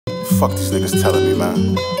fuck these niggas telling me,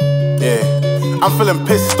 man? Yeah, I'm feeling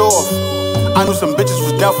pissed off. I knew some bitches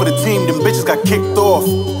was down for the team, them bitches got kicked off.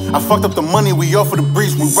 I fucked up the money, we off for the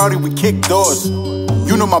breeze, we rowdy, we kick doors.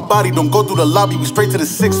 You know my body, don't go through the lobby, we straight to the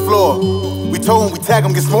 6th floor. We told him we tag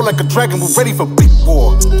him, get smoked like a dragon, we ready for big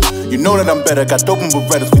war. You know that I'm better, got dope and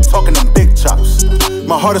Berettas, we talking them big chops.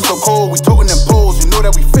 My heart is so cold, we toting them poles, you know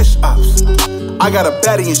that we fish ops. I got a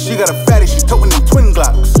baddie and she got a fatty, she toting them twin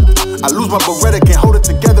Glocks. I lose my Beretta, can't hold it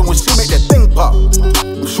together when she make that thing pop.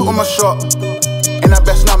 I'm shooting my shot, and I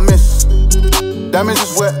best not miss. Diamonds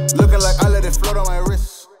is wet, looking like I let it float on my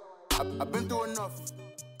wrist. I've been through enough.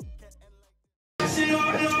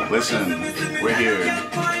 Listen, we're here.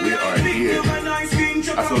 We are here.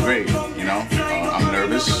 I feel great, you know? I'm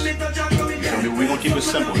nervous. We're gonna keep it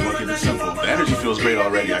simple. We're gonna keep it simple. The energy feels great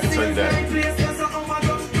already, I can tell you that.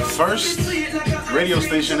 First radio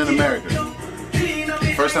station in America.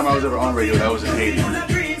 First time I was ever on radio, that was in Haiti.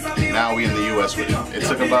 Now we in the US with it. It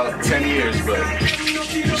took about 10 years, but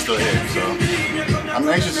we're still here, so I'm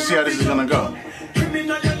anxious to see how this is gonna go.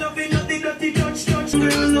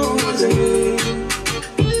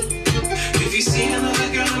 If you see another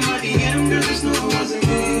girl in my DM, girl, just know it wasn't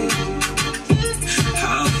me.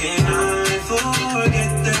 How can I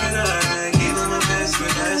forget that I gave her my best for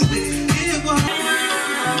last day?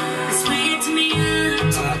 It's weird to me,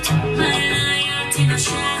 my eye in a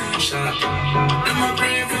shot. I'm a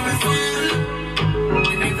prayer for a fan.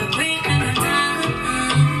 I never break my down.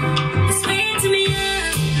 It's weird to me,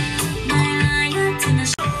 my eye in a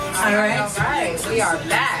shot. Alright, we are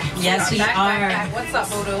back. Yes, we are. Back. What's up,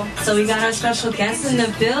 Voodoo? So we got our special guest in the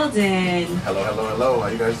building. Hello, hello, hello. How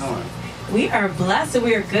you guys doing? We are blessed and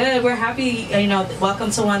we are good. We're happy, you know,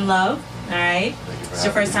 welcome to One Love. All right. It's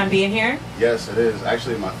your first time being here? Yes, it is.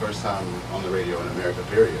 Actually, my first time on the radio in America,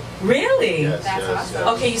 period. Really? Yes, That's awesome. yes.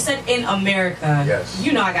 Okay, you said in America. Yes.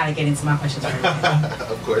 You know I got to get into my questions right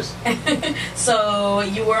Of course. So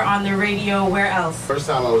you were on the radio where else? First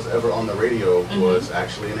time I was ever on the radio was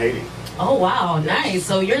actually in Haiti. Oh, wow. Yes. Nice.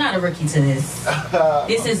 So you're not a rookie to this.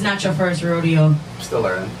 This is not your first rodeo. Still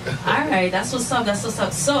learning. All right. That's what's up. That's what's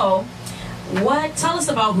up. So tell us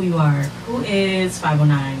about who you are. Who is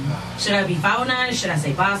 509? Should I be 509 or should I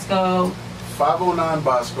say Bosco? 509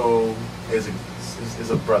 Bosco is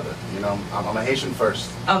a brother, you know. I'm a Haitian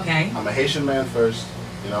first. Okay. I'm a Haitian man first,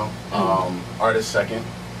 you know. Artist second.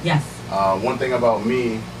 Yes. One thing about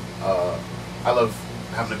me, I love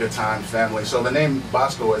having a good time, family. So the name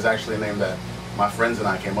Bosco is actually a name that my friends and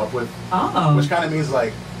I came up with. Oh. Which kind of means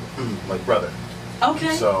like brother.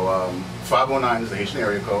 Okay. So 509 is the Haitian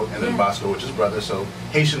area code, and then Bosco, which is brother. So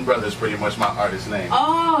Haitian brother is pretty much my artist name.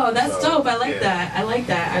 Oh, that's So, dope. I like yeah. that. I like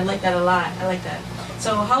that. I like that a lot. I like that.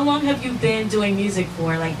 So how long have you been doing music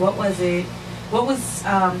for? Like, what was it? What was,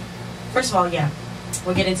 first of all, yeah.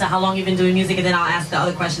 We'll get into how long you've been doing music, and then I'll ask the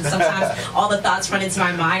other questions. Sometimes all the thoughts run into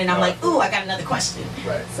my mind, and I'm like, ooh, I got another question.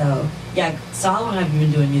 Right. So, yeah. So how long have you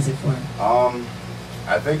been doing music for?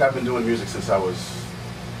 I think I've been doing music since I was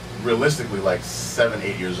realistically like 7,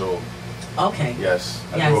 8 years old. Okay. Yes,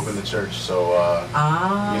 I grew up in the church, so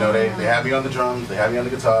you know they had me on the drums, they had me on the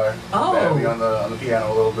guitar, Oh. they had me on the piano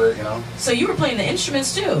a little bit, you know. So you were playing the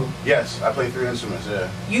instruments too? Yes, I play 3 instruments. Yeah.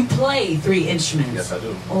 You play 3 instruments? Yes, I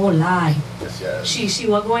do. Oh, lie. Yes, yes. She,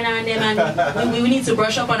 what going on there, man? we need to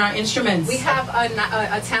brush up on our instruments. We have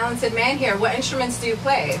a talented man here. What instruments do you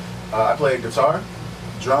play? I play guitar,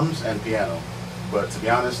 drums, and piano. But to be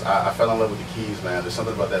honest, I fell in love with the keys, man. There's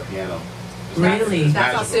something about that piano. It's Really? it's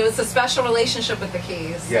That's magical. also, it's a special relationship with the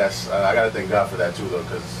keys. Yes, I gotta thank God for that too, though,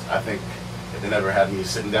 because I think if they never had me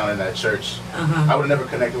sitting down in that church, I would have never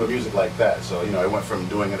connected with music like that. So, you know, it went from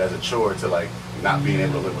doing it as a chore to like not being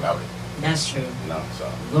able to live without it. That's true. You know,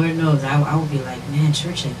 so. Lord knows, I would be like, man,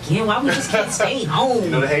 church again? Why we just can't stay home? You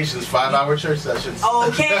know the Haitians 5-hour church sessions.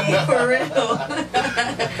 Okay, for real.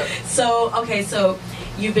 So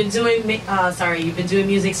you've been doing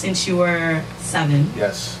music since you were 7.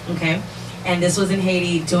 Yes. Okay. And this was in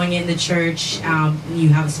Haiti, doing it in the church. You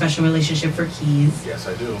have a special relationship for keys. Yes,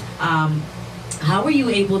 I do. How were you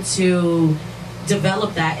able to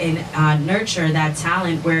develop that and nurture that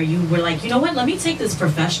talent where you were like, you know what, let me take this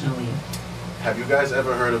professionally? Have you guys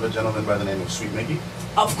ever heard of a gentleman by the name of Sweet Mickey?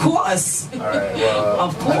 Of course. All right, well.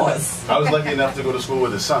 Of course. I was lucky enough to go to school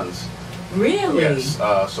with his sons. Really? Yes.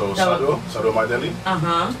 So Sado Mardeli.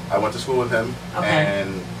 Uh-huh. I went to school with him. Okay.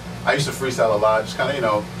 And I used to freestyle a lot, just kind of, you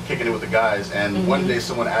know, kicking it with the guys. And one day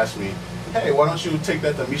someone asked me, hey, why don't you take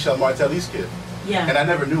that to Michel Martelly's kid? Yeah. And I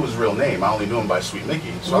never knew his real name. I only knew him by Sweet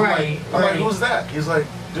Mickey. So I'm like, who's that? He's like,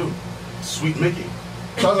 dude, Sweet Mickey.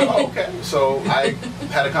 So I was like, oh, okay. So I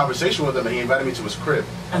had a conversation with him, and he invited me to his crib.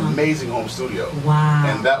 Amazing home studio. Wow.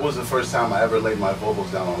 And that was the first time I ever laid my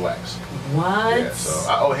vocals down on wax. What? Yeah, so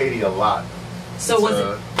I owe Haiti a lot. So was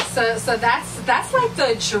it? So that's like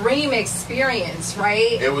the dream experience,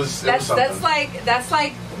 right? It was something. That's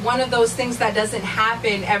like one of those things that doesn't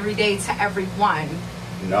happen every day to everyone.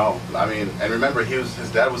 No, I mean, and remember, his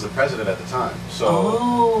dad was the president at the time.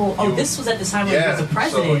 So this was at the time when he was the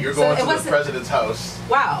president. So you're going to the president's house.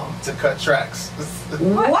 Wow. To cut tracks. What?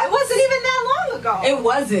 It wasn't even that long ago. It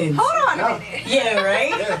wasn't. Hold on a minute. Yeah,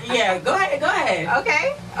 right? Yeah, go ahead.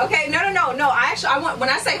 Okay. No. I want, when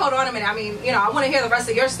I say hold on a minute, I mean, I want to hear the rest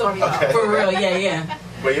of your story. Okay. For real, yeah.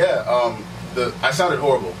 But yeah, I sounded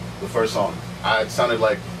horrible the first song. I sounded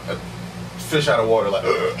like a fish out of water, like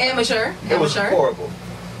amateur. It was horrible.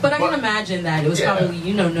 But I can imagine that it was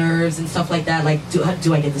probably nerves and stuff like that. Like, do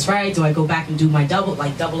I get this right? Do I go back and do my double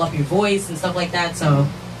up your voice and stuff like that? So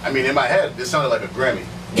I mean, in my head, it sounded like a Grammy,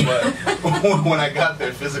 but when I got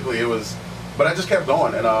there physically, it was. But I just kept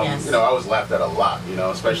going, and I was laughed at a lot,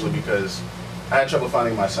 especially because I had trouble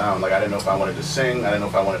finding my sound. Like, I didn't know if I wanted to sing, I didn't know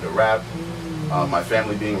if I wanted to rap. My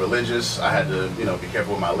family being religious, I had to be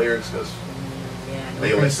careful with my lyrics because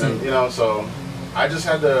they listen, So I just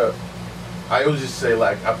had to. I always just say,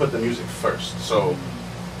 like, I put the music first. So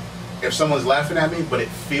if someone's laughing at me, but it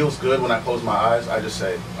feels good when I close my eyes, I just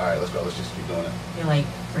say, all right, let's go. Let's just keep doing it. You're like,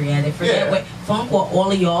 forget it. What funk, what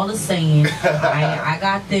all of y'all are saying. I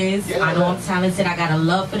got this. Yeah, I know I'm talented. I got a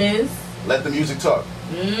love for this. Let the music talk.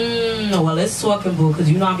 Well, it's talking, boo,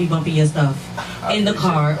 because I be bumping your stuff in the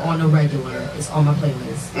car on the regular. It's on my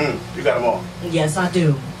playlist. You got them all. Yes, I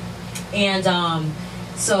do. And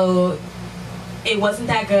so it wasn't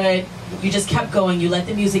that good. You just kept going. You let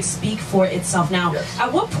the music speak for itself. Now,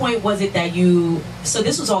 at what point was it that so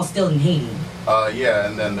this was all still in Haiti? Yeah,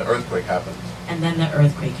 and then the earthquake happened.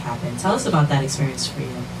 Tell us about that experience for you.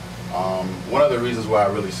 One of the reasons why I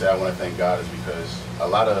really say I want to thank God is because a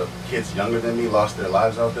lot of kids younger than me lost their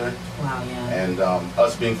lives out there. Wow, yeah. And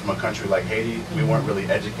us being from a country like Haiti, we weren't really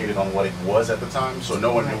educated on what it was at the time, so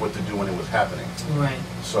no one knew what to do when it was happening. Right.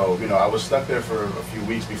 So, I was stuck there for a few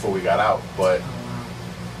weeks before we got out, but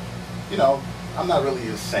I'm not really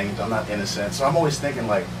a saint, I'm not innocent, so I'm always thinking,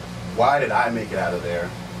 like, why did I make it out of there?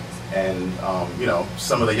 And,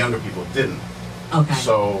 some of the younger people didn't. Okay.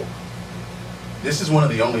 So, this is one of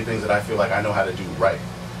the only things that I feel like I know how to do right.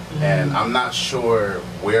 And I'm not sure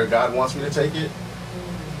where God wants me to take it.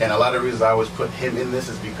 And a lot of reasons I always put Him in this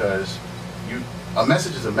is because a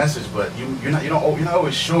message is a message, but you're not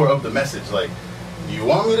always sure of the message. Like, do you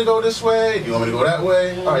want me to go this way? Do you want me to go that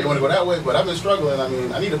way? All right, you want to go that way? But I've been struggling. I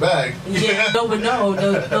mean, I need a bag. Yeah, no,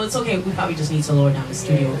 it's okay. We probably just need to lower down the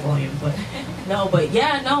studio volume. But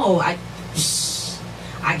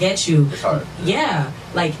I get you. It's hard. Yeah.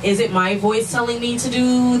 Like, is it my voice telling me to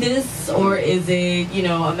do this? Or is it,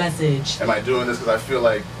 a message? Am I doing this because I feel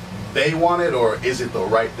like they want it? Or is it the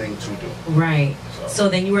right thing to do? Right. So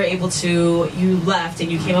then you were able to, you left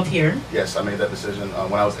and you came up here? Yes, I made that decision.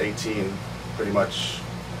 When I was 18, pretty much,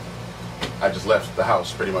 I just left the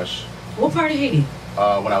house, pretty much. What part of Haiti?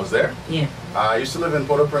 When I was there? Yeah. I used to live in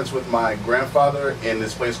Port-au-Prince with my grandfather in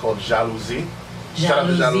this place called Jalousie. Shout out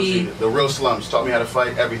to Jalousie. The real slums. Taught me how to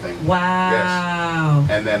fight, everything. Wow. Yes.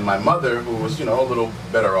 And then my mother, who was, a little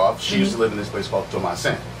better off, she used to live in this place called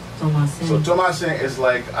Thomasin. So Thomasin is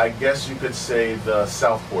like, I guess you could say, the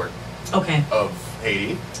Southport of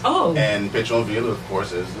Haiti. Oh. And Pétionville, of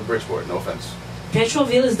course, is the Bridgeport. No offense.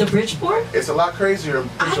 Pétionville is the Bridgeport? It's a lot crazier in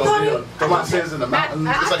Pétionville. Thomasin is in the mountains.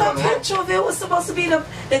 I thought Pétionville was supposed to be the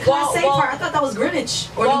class A part. I thought that was Greenwich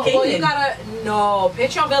or New Canaan.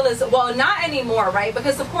 Pétionville is, not anymore, right?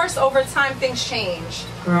 Because, of course, over time, things change.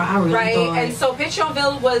 Girl, I really thought. And so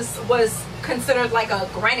Pétionville was considered like a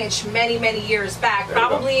Greenwich many, many years back.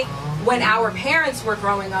 Probably when our parents were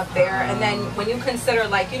growing up there. And then when you consider,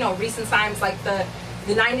 like, recent times, like the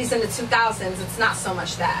 90s and the 2000s, it's not so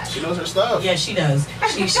much that. She knows her stuff. Yeah, she does.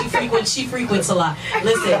 She frequents a lot.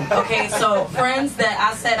 Listen, okay, so friends that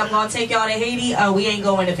I said I'm gonna take y'all to Haiti, we ain't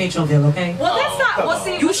going to Pétionville, okay? Well, that's not. Well,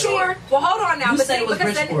 see, you sure? Well, hold on now. You said it was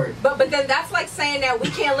Bridgeport. But then that's like saying that we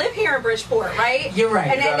can't live here in Bridgeport, right? You're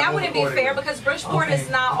right. And then that wouldn't be fair because Bridgeport is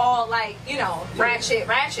not all like ratchet.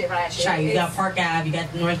 Shy, you got Park Ave, you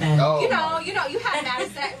got the North End. Oh. You have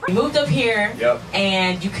Madison. You moved up here,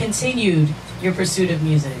 and you continued your pursuit of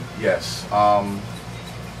music. Yes.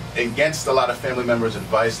 Against a lot of family members'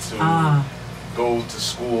 advice to go to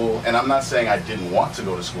school, and I'm not saying I didn't want to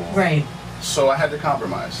go to school. Right. So I had to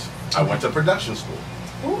compromise. I went to production school.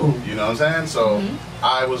 Ooh. You know what I'm saying? So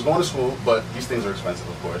I was going to school, but these things are expensive,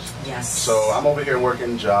 of course. Yes. So I'm over here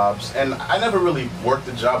working jobs, and I never really worked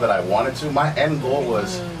the job that I wanted to. My end goal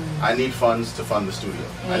was I need funds to fund the studio.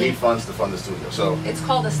 I need funds to fund the studio. So It's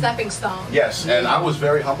called a stepping stone. yes, and I was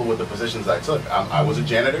very humble with the positions I took. I was a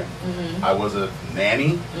janitor, I was a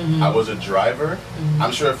nanny, I was a driver.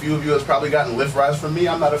 I'm sure a few of you has probably gotten Lyft rides from me.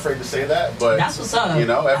 I'm not afraid to say that, but That's what's up. You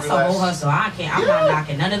know, that's a whole hustle. I'm not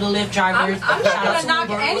knocking none of the Lyft drivers. I'm not Shout out gonna to knock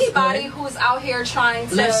Uber, what's anybody good. who's out here trying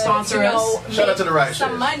to, Lyft sponsor us. Shout out to the make ride some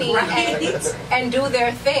shares. money Right. and do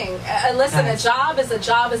their thing. Listen, Facts. a job is a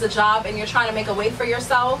job is a job, and you're trying to make a way for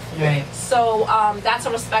yourself. Right. So that's a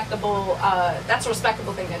respectable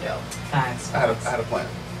thing to do. Facts. I had a plan.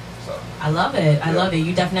 So I love it. I Yeah. love it.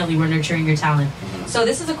 You definitely were nurturing your talent. So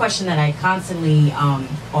this is a question that I constantly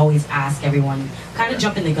always ask everyone. Kind of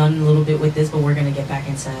jumping the gun a little bit with this, but we're gonna get back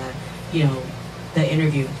into the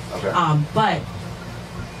interview. Okay. But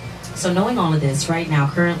so knowing all of this right now,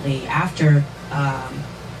 currently after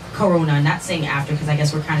Corona, not saying after because I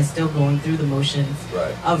guess we're kind of still going through the motions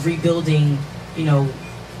Right. of rebuilding.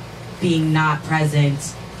 Being not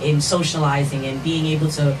present in socializing and being able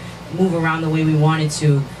to move around the way we wanted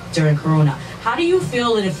to during Corona. How do you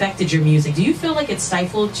feel it affected your music? Do you feel like it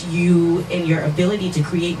stifled you in your ability to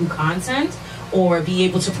create new content or be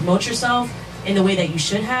able to promote yourself in the way that you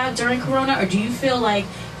should have during Corona? Or do you feel like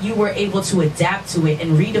you were able to adapt to it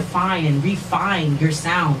and redefine and refine your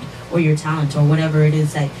sound or your talent or whatever it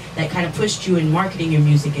is that kind of pushed you in marketing your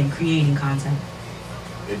music and creating content?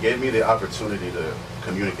 It gave me the opportunity to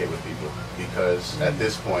communicate with people because at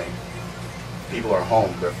this point, people are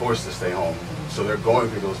home. They're forced to stay home. So they're going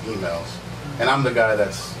through those emails. And I'm the guy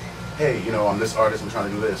that's, hey, I'm this artist, I'm trying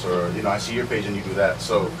to do this. Or, I see your page and you do that.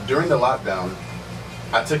 So during the lockdown,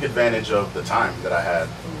 I took advantage of the time that I had.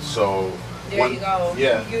 So There you go.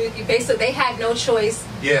 Yeah. You basically, they had no choice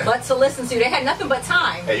but to listen to you. They had nothing but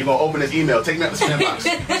time. Hey, you're going to open this email. Take me out the spam box.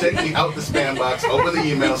 Take me out the spam box. Open the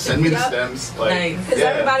email. Send me the stems. Because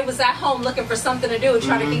everybody was at home looking for something to do,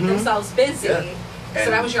 trying to keep themselves busy. Yeah. So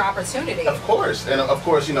that was your opportunity. Of course. And of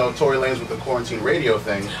course, Tory Lanez with the quarantine radio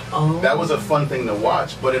thing. Oh. That was a fun thing to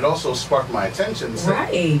watch, but it also sparked my attention.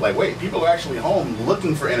 Right. Like, wait, people are actually home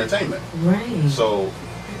looking for entertainment. Right. So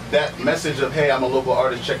that message of, hey, I'm a local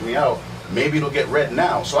artist, check me out, maybe it'll get read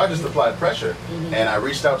now. So I just applied pressure, and I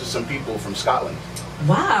reached out to some people from Scotland.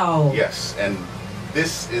 Wow. Yes, and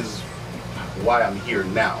this is why I'm here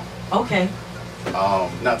now. Okay.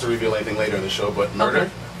 Not to reveal anything later in the show, but Murder,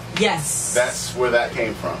 Okay. Yes. that's where that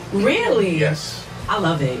came from. Really? Yes. I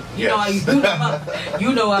love it. Yes.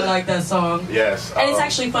 You know I like that song. Yes. And it's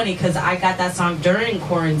actually funny because I got that song during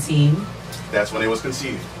quarantine. That's when it was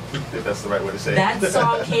conceived, if that's the right way to say That it.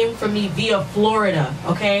 song came from me via Florida,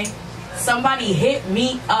 okay? Somebody hit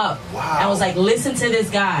me up Wow. and was like, listen to this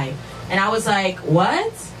guy. And I was like,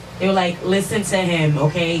 what? They were like, listen to him,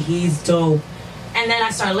 okay? He's dope. And then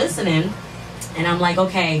I started listening and I'm like,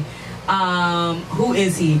 okay, who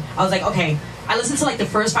is he? I was like, okay. I listened to like the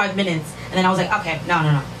first 5 minutes and then I was like, okay, no.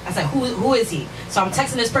 I was like, who is he? So I'm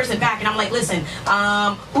texting this person back and I'm like, listen,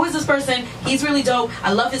 who is this person? He's really dope.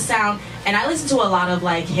 I love his sound. And I listen to a lot of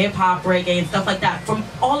like hip hop, reggae and stuff like that from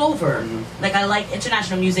all over. Like I like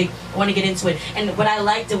international music. I want to get into it. And what I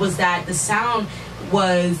liked it was that the sound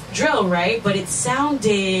was drill, right? But it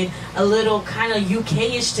sounded a little kind of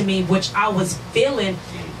UK-ish to me, which I was feeling,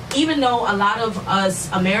 even though a lot of us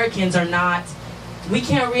Americans are not, we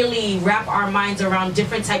can't really wrap our minds around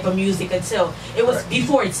different type of music until it was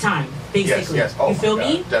before its time, basically. Yes. Oh, you feel my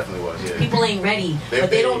me? God, definitely was, yeah. People ain't ready, but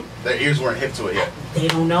they don't. Their ears weren't hip to it yet. They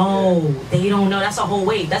don't know. They don't know. That's a whole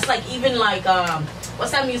wave. That's like even like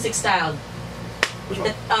what's that music style? Which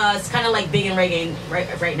one? It's kind of like big in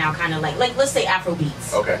reggae right now, kind of like let's say Afro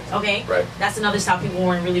beats. Okay. Okay. Right. That's another style people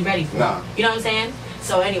weren't really ready for. Nah. You know what I'm saying?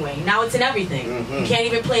 So anyway, now it's in everything. You can't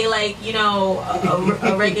even play like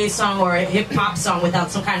a reggae song or a hip hop song without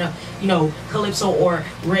some kind of calypso or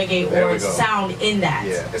reggae There we or go. sound in that.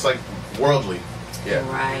 Yeah, it's like worldly. Yeah.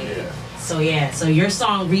 Right. Yeah. So your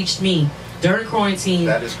song reached me during quarantine.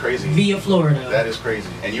 That is crazy. Via Florida. That is crazy.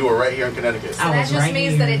 And you were right here in Connecticut. I that was just right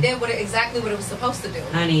means here. that it did exactly what it was supposed to do.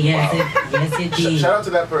 Honey, yes, Wow. it did. Shout out to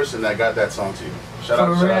that person that got that song to you. Shout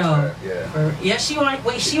out For to real. her. Yeah. Yeah, she on.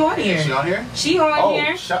 Wait, she on here. Is she on here? She on Oh,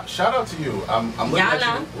 here. shout out to you. I'm looking at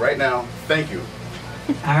Yana. you right now. Thank you.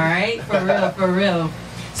 All right, for real.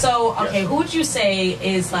 So, okay, Yes. who would you say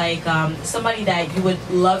is like somebody that you would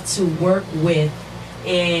love to work with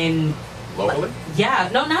in? Locally? Yeah,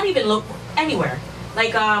 no, not even anywhere.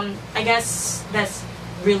 Like, I guess that's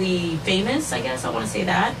really famous. I guess I want to say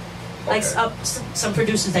that. Like Okay. some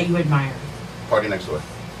producers that you admire. Party Next Door.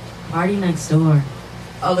 Party Next Door.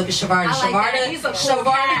 Oh, look at Shavarda. I like that. He's a cool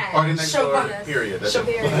cat. Party next door, Shavarda. period. That's it.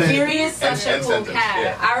 Period. Such a And cool sentence, cat.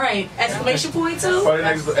 yeah. All right. Exclamation point too. Party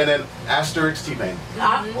next door, and then asterisk T-Pain.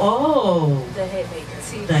 Oh. The hit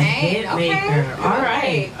maker. The hit maker. Okay. All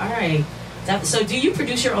right. All right. So, do you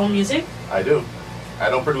produce your own music? I do. I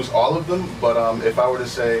don't produce all of them, but if I were to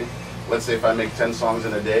say, let's say if I make 10 songs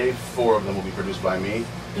in a day, 4 of them will be produced by me.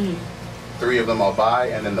 3 of them I'll buy,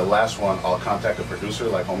 and then the last one I'll contact a producer,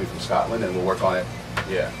 like homie from Scotland, and we'll work on it.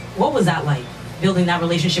 Yeah. What was that like, building that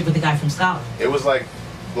relationship with the guy from Scotland? It was like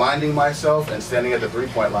blinding myself and standing at the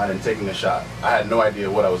 3-point line and taking a shot. I had no idea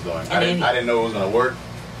what I was doing. I didn't know it was gonna work,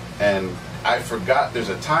 and I forgot there's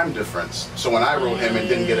a time difference. So when I wrote him and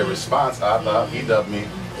didn't get a response, I thought he dubbed me.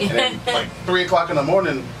 And then like 3 o'clock in the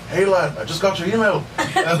morning, hey lad, I just got your email.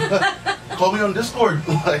 Call me on Discord.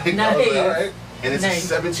 Like, Nice. I was like, all right. And it's Nice.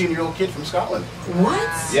 a 17-year-old kid from Scotland.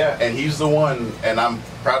 What? Yeah, and he's the one, and I'm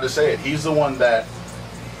proud to say it, he's the one that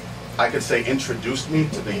I could say introduced me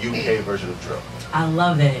to the UK version of drill. I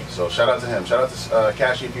love it. So shout out to him. Shout out to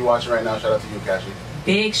Cashy if you're watching right now. Shout out to you, Cashy.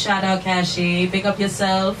 Big shout out, Cashy. Big up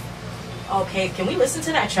yourself. Okay, can we listen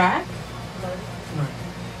to that track?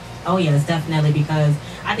 Oh yes, definitely, because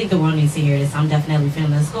I think the world needs to hear this. I'm definitely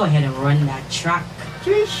feeling. Let's go ahead and run that track.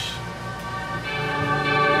 Sheesh.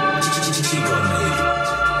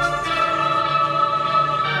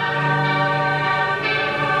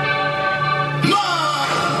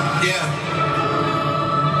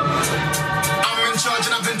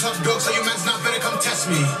 Tough dog, so you men's not better come test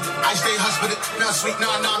me. I stay hospital, not sweet,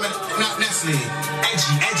 not Nestle.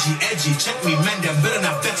 Edgy, check me, man, them better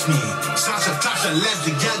not vex me. Sasha, Tasha,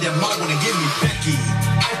 Leslie, girl, them all wanna give me Becky.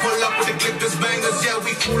 I pull up with the clip, this bangers, yeah,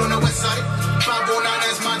 we cool on the west side. 509,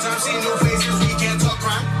 that's my time, see new faces, we can't talk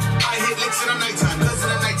crime. I hit licks in the nighttime, cause in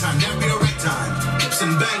the nighttime, that be the right time. Clips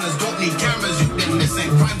and bangers, don't need cameras, you then this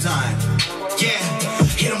ain't prime time. Yeah,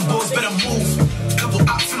 hit them boys, better move. Couple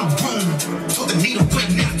ops in a room, told the needle put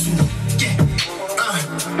a nap to. Yeah,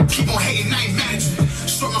 keep on hating, I ain't mad at you.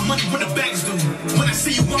 Strong my money when the bags do. When I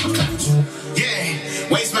see you, I'ma clap you.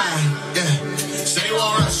 Yeah, waste mine, yeah. Say you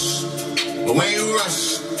won't rush, but when you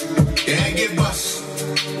rush, your head get bust.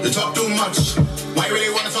 You talk too much, why you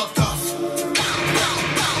really wanna talk tough?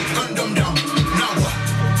 Gun them down, now what?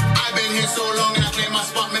 I've been here so long and I claim my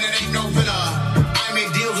spot, man, it ain't no villa. I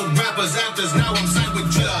made deals with rappers, actors, now I'm signed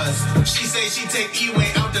with drillers. She say she take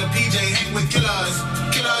E-way out the PJ, hang with killers.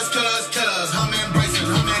 Killers, her man Bryson,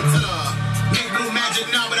 her man Tiller. Make blue magic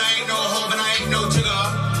now, but I ain't no hoe, and I ain't no jigger.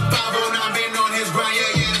 509 been on his grind,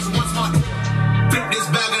 yeah, that's one smart. Flip this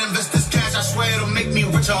bag and invest this cash, I swear it'll make me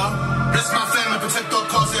richer. Bless my family, protect our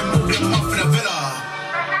cause, and move them off in a villa.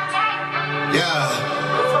 Yeah.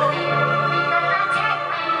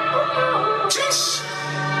 Chish.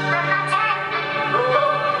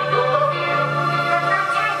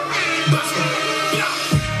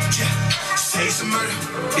 Say it's a murder,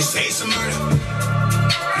 they say it's a murder.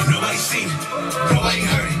 Nobody seen it, nobody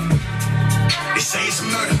heard it. They say it's a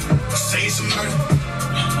murder, they say it's a murder.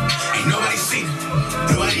 Ain't nobody seen it,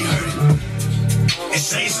 nobody heard it. They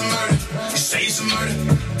say it's a murder, they say it's a murder.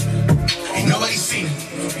 Ain't nobody seen it,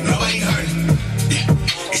 nobody heard it. Yeah.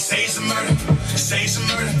 They say it's a murder, they say it's a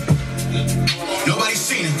murder. Nobody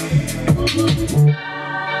seen it.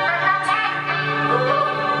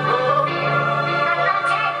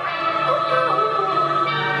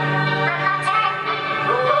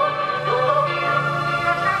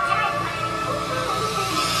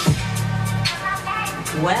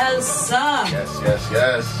 Well, sir.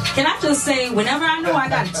 Yes. Can I just say, whenever I know I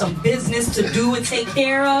got some business to do and take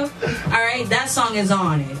care of, all right, that song is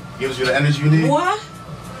on it. Gives you the energy you need. What?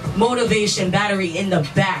 Motivation battery in the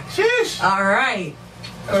back. Sheesh. All right.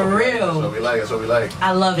 For real. That's what we like. That's what we like.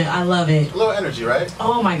 I love it. I love it. A little energy, right?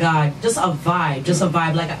 Oh my God. Just a vibe. Just a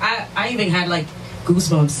vibe. Like, I even had like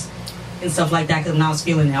goosebumps and stuff like that because when I was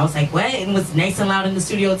feeling it. I was like, what? And it was nice and loud in the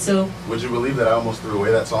studio too. Would you believe that I almost threw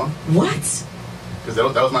away that song? What? Because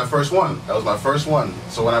that was my first one. That was my first one.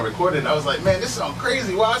 So when I recorded it, I was like, man, this sounds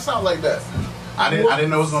crazy. Why I sound like that? I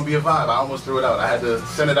didn't know it was going to be a vibe. I almost threw it out. I had to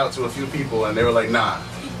send it out to a few people, and they were like, nah,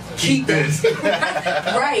 keep this.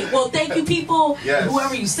 Right. Well, thank you, people. Yes.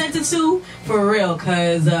 Whoever you sent it to, for real,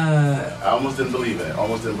 because... I almost didn't believe in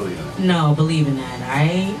it. No, believe in that, all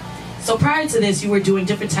right? So prior to this, you were doing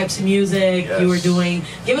different types of music. Yes. You were doing...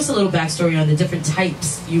 Give us a little backstory on the different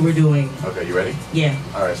types you were doing. Okay, you ready? Yeah.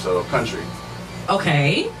 All right, so country.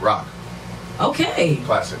 Okay. Rock. Okay.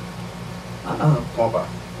 Classic. Uh-oh. Compa.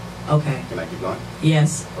 Okay. Can I keep going?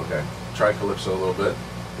 Yes. Okay. Try Calypso a little bit.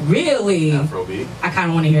 Really? Afrobeat. I kind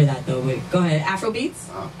of want to hear that, though. But go ahead. Afrobeats?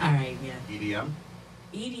 Uh-huh. All right, yeah. EDM.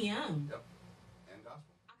 EDM. Yep. And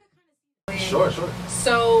gospel. Sure.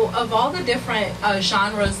 So, of all the different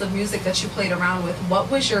genres of music that you played around with,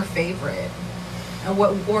 what was your favorite? And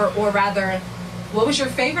what was your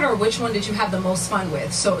favorite, or which one did you have the most fun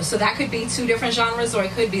with? So that could be two different genres, or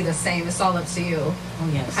it could be the same. It's all up to you. Oh,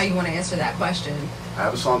 yes. How you want to answer that question. I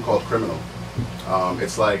have a song called Criminal.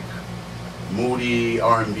 It's like moody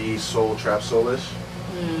R&B, soul, trap, soulish.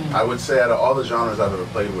 I would say out of all the genres I've ever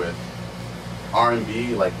played with,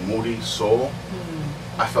 R&B, like moody, soul,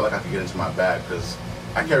 I felt like I could get into my bag because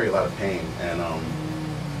I carry a lot of pain. And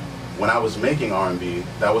when I was making R&B,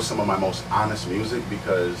 that was some of my most honest music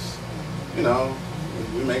because, you know,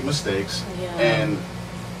 we make mistakes. Yeah. And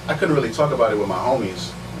I couldn't really talk about it with my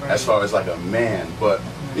homies as far as like a man. But,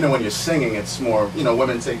 you know, when you're singing, it's more, you know,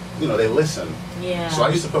 women take, you know, they listen. Yeah. So I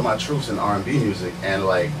used to put my truths in R&B music. And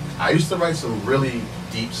like, I used to write some really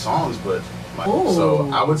deep songs, but so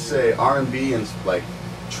I would say R&B and like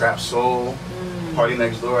trap soul, Party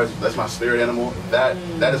Next Door, that's my spirit animal. That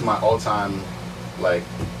is my all-time, like,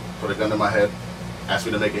 put a gun to my head, ask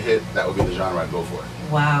me to make a hit, that would be the genre I'd go for.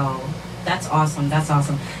 Wow. That's awesome. That's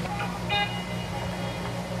awesome.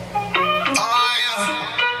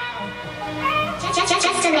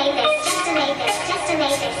 Just to make this.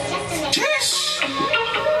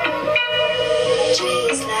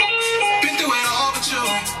 Been through it all with you,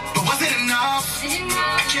 but was it enough?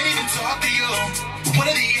 I can't even talk to you. What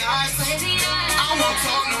are the odds? I won't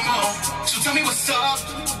talk no more. So tell me what's up,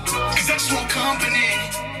 cause I just want company.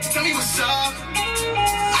 Tell me what's up.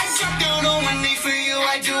 I drop down on one knee for you.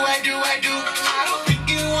 I do. I don't think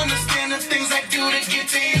you understand the things I do to get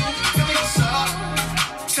to you. Tell me what's up.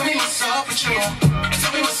 Tell me what's up with you.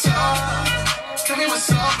 Tell me what's up. Tell me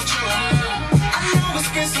what's up with you. I know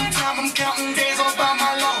it's been some time. I'm counting days all by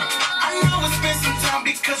my loan. I know it's been some time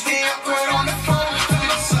because we awkward on the phone. Tell me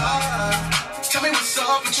what's up. Tell me what's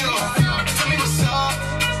up with you. Tell me what's up.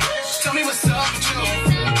 Tell me what's up with you.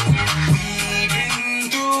 We've been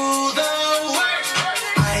through the worst.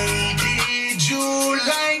 I did you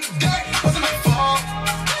like that. Wasn't my fault.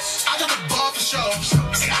 I got the ball for sure.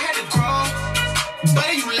 See, I had to grow, but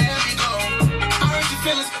you let me go. I hurt your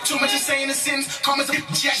feelings. Too much of saying the sins. Karma's a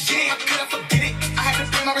bitch. Yeah. How could I forget it? I had to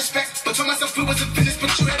pay my respects, but told myself we wasn't finished.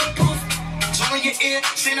 But you had to proof. All in your ear,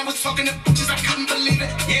 saying I was talking to bitches, I couldn't believe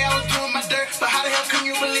it. Yeah, I was doing my dirt, but how the hell can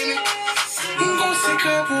you believe me? On sait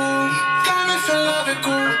que vous, t'as me fait avec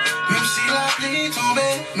vous. Même si la pluie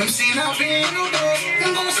tombait, même si la vie nous dé.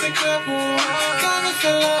 On sait que vous, t'as me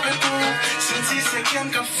fait avec vous. Since it's a can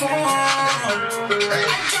go for. I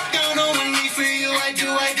drop down on one knee for you, I do.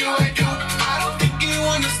 I don't think you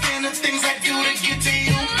understand the things I do to get to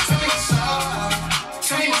you. Tell me what's up.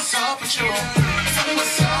 Tell me what's up with you. Tell me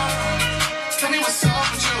what's up. Tell me what's up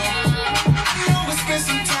with you. I know it's been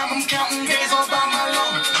some time, I'm counting days all by my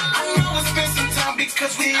loan. I know it's been some time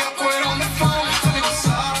because we awkward on the phone. Tell me what's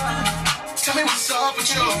up. Tell me what's up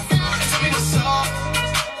with you. Tell me what's up.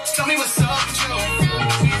 Tell me what's up with you.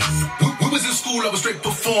 We was in school, I was straight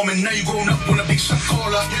performing. Now you grown up, want a big shot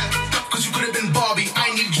caller. Cause you could have been Barbie.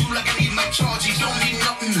 I need you like I need my Chargy. Don't need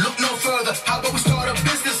nothing, look no further. How about we start a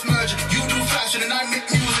business merger? You do fashion and I make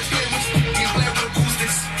music. Play with you play with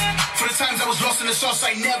acoustics. For the times I was lost in the sauce,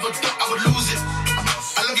 I never thought I would lose it.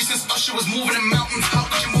 I love you since Usher was moving in mountains. How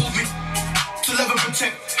could you move me? To love and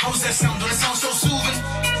protect. How's that sound? Don't it sound so soothing?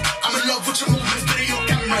 I'm in love with your movement. Video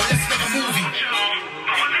camera, let's make a movie.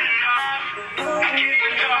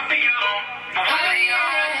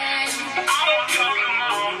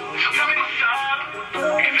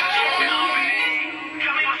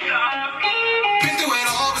 Been through it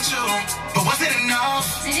all with you, but was it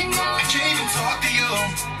enough? I can't even talk to you.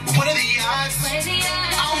 What are the odds?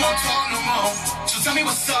 I won't talk no more. So tell me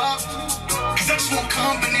what's up, cause I just want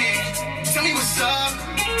company. Tell me what's up.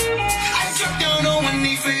 I drop down on one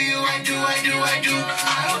knee for you. I do. I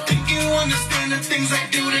don't think you understand the things I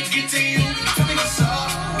do to get to you. Tell me what's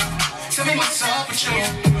up. Tell me what's up with you.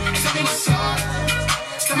 Tell me what's up.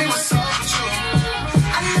 Tell me what's up with you.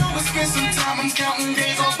 I know it's been some time. I'm counting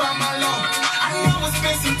days all by my loan. I know it's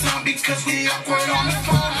been some time because we awkward on the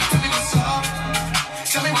phone.